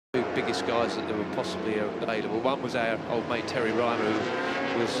biggest guys that were possibly available. One was our old mate Terry Reimer,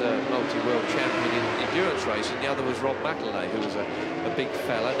 who was multi-world champion in endurance racing. The other was Rob McElnay, who was a big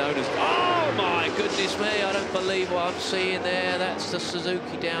fella known as... Oh my goodness me, I don't believe what I'm seeing there. That's the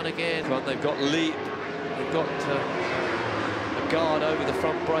Suzuki down again. They've got leap, they've got a guard over the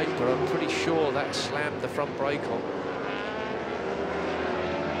front brake, but I'm pretty sure that slammed the front brake on.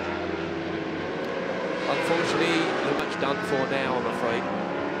 Unfortunately, the match done for now, I'm afraid.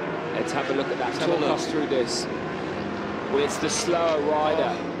 Let's have a look at that. Talk us through this. Well, it's the slower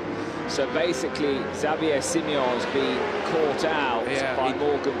rider. So basically, Xavier Simeon's been caught out by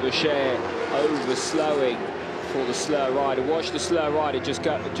Morgan Berchet over-slowing for the slow rider. Watch the slow rider just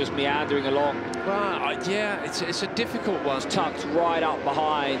meandering along. Well, yeah, it's a difficult one. It's tucked right up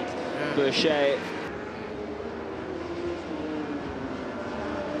behind Berchet.